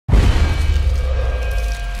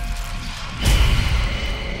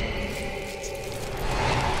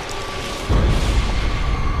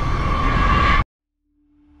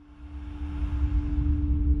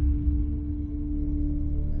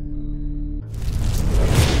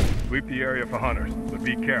sweep the area for hunters, but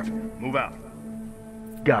be careful. Move out.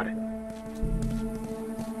 Got it.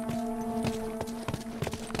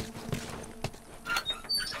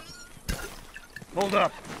 Hold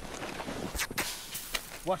up.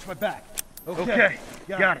 Watch my back. Okay.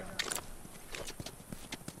 Got it.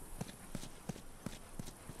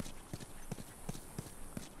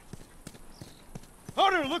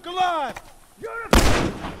 Hunter, look alive!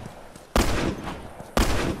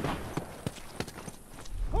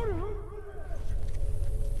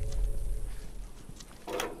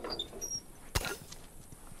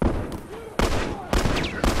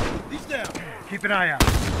 He's down. Keep an eye out.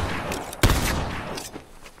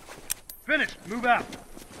 Finished. Move out.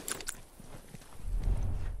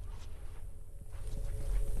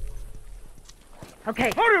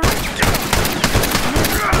 Okay.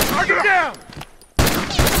 Target down!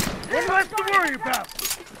 One less to worry about.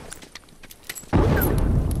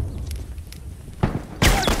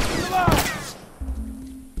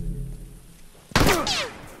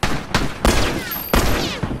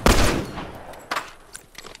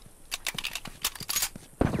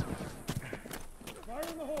 Fire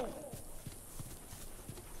in the hole.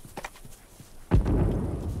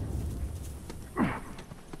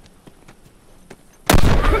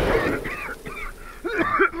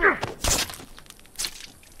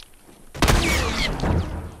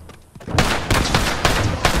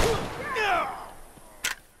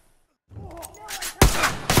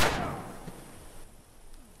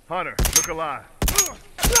 Hunter, look alive.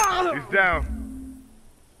 He's down.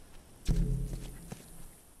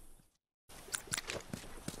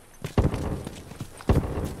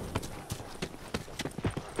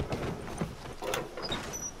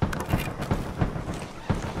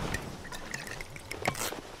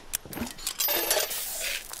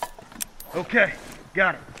 Okay,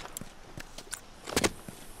 got it.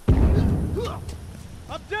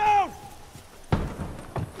 I'm down!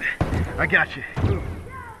 I got you.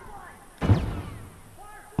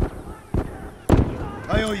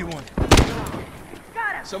 I owe you one.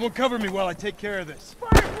 Got him! Someone cover me while I take care of this.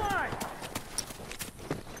 Firefly!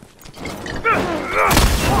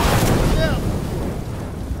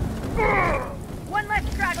 One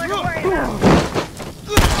less straggler to worry about.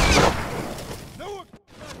 No one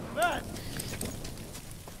that.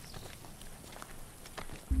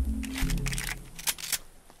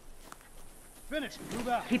 Finish. Move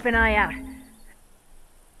out. Keep an eye out.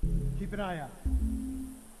 Keep an eye out.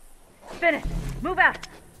 Finish. Move out.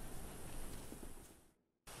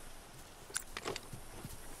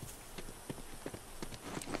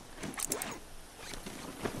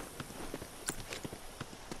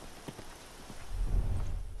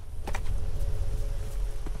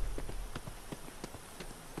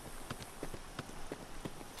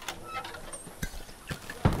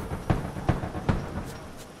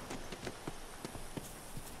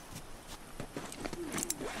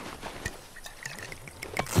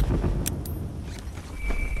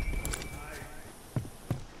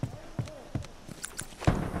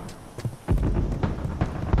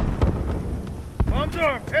 Arms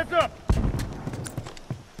armed, heads up!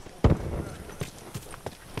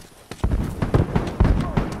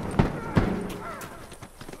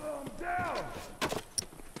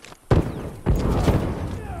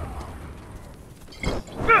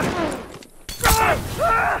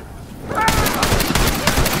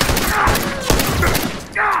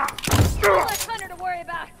 Less Hunter to worry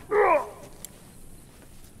about.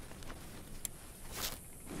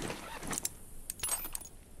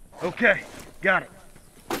 Okay, got it.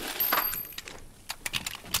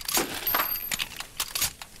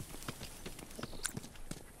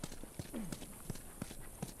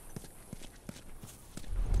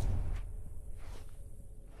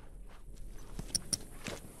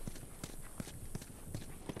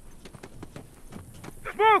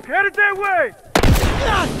 Smoke, headed that way!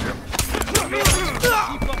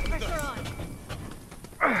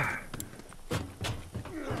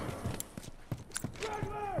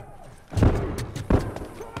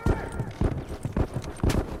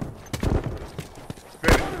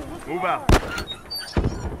 Move out.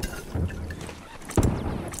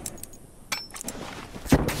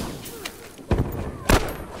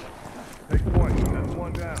 Take point. That's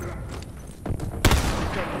one down.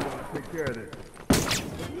 Take care of this.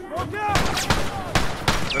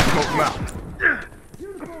 Let's smoke him out.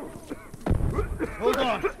 Hold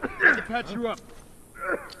on. I can patch you up.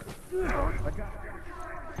 I got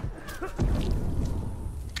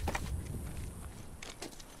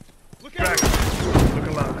Look out! Look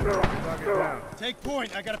alive. Target down. Take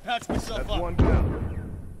point. I gotta patch myself That's up. one down.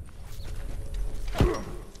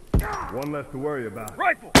 One less to worry about.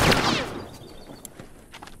 Rifle!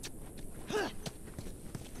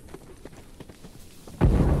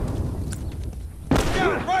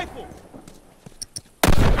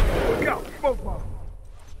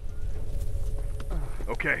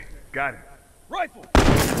 Got it. Rifle!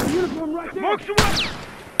 Uniform right there. Smoke some up!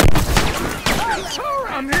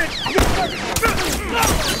 I'm hit!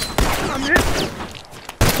 I'm hit!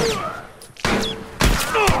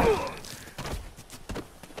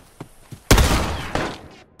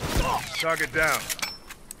 Target down.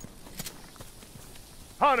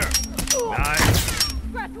 Hunter! Nice.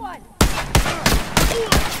 Scratch one.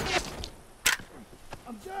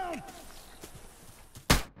 I'm down!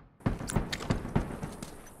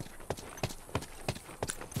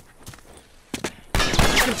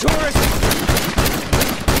 Some tourists!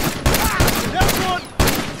 That's one!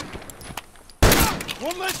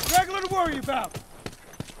 One less straggler to worry about!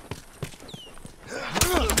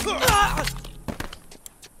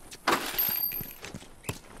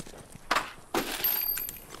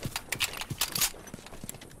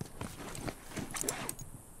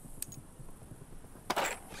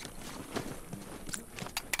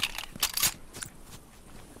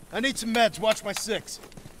 I need some meds. Watch my 6.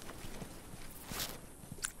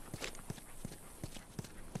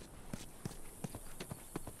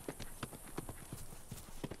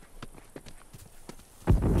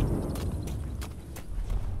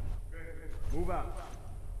 Move out.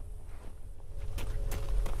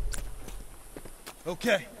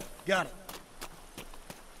 Okay, got it.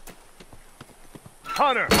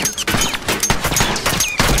 Hunter!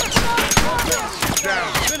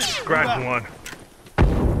 Down. Finish. Scratch one.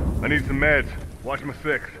 I need some meds. Watch my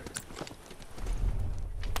 6.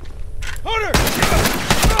 Hunter!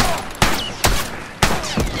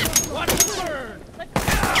 Watch the burn!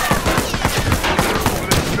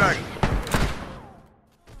 Over this track.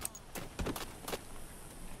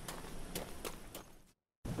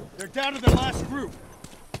 They're down to their last group.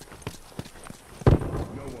 No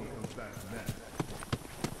one comes back from that.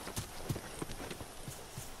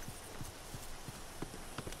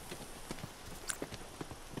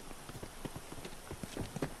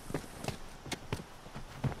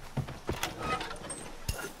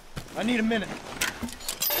 I need a minute.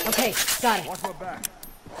 Okay, got it. Watch my back.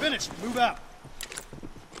 Finished. Move out.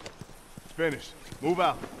 It's finished. Move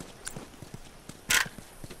out.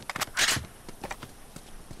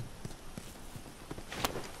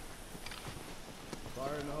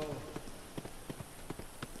 Fire in the hole.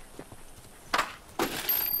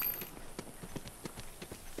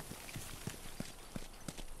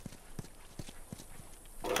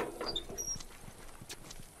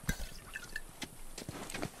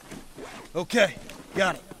 Okay,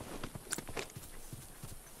 got it.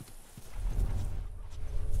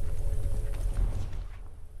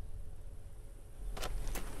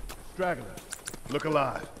 Straggler. Look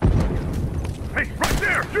alive. Hey, right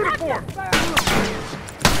there! Uniform!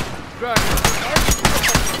 Straggler.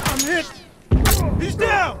 I'm hit! He's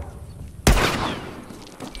down!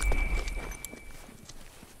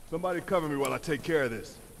 Somebody cover me while I take care of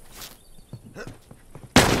this.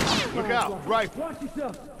 Look out! Rifle! Watch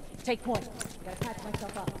yourself. Take point. Gotta patch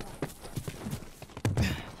myself up.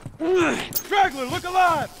 Straggler, look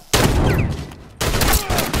alive!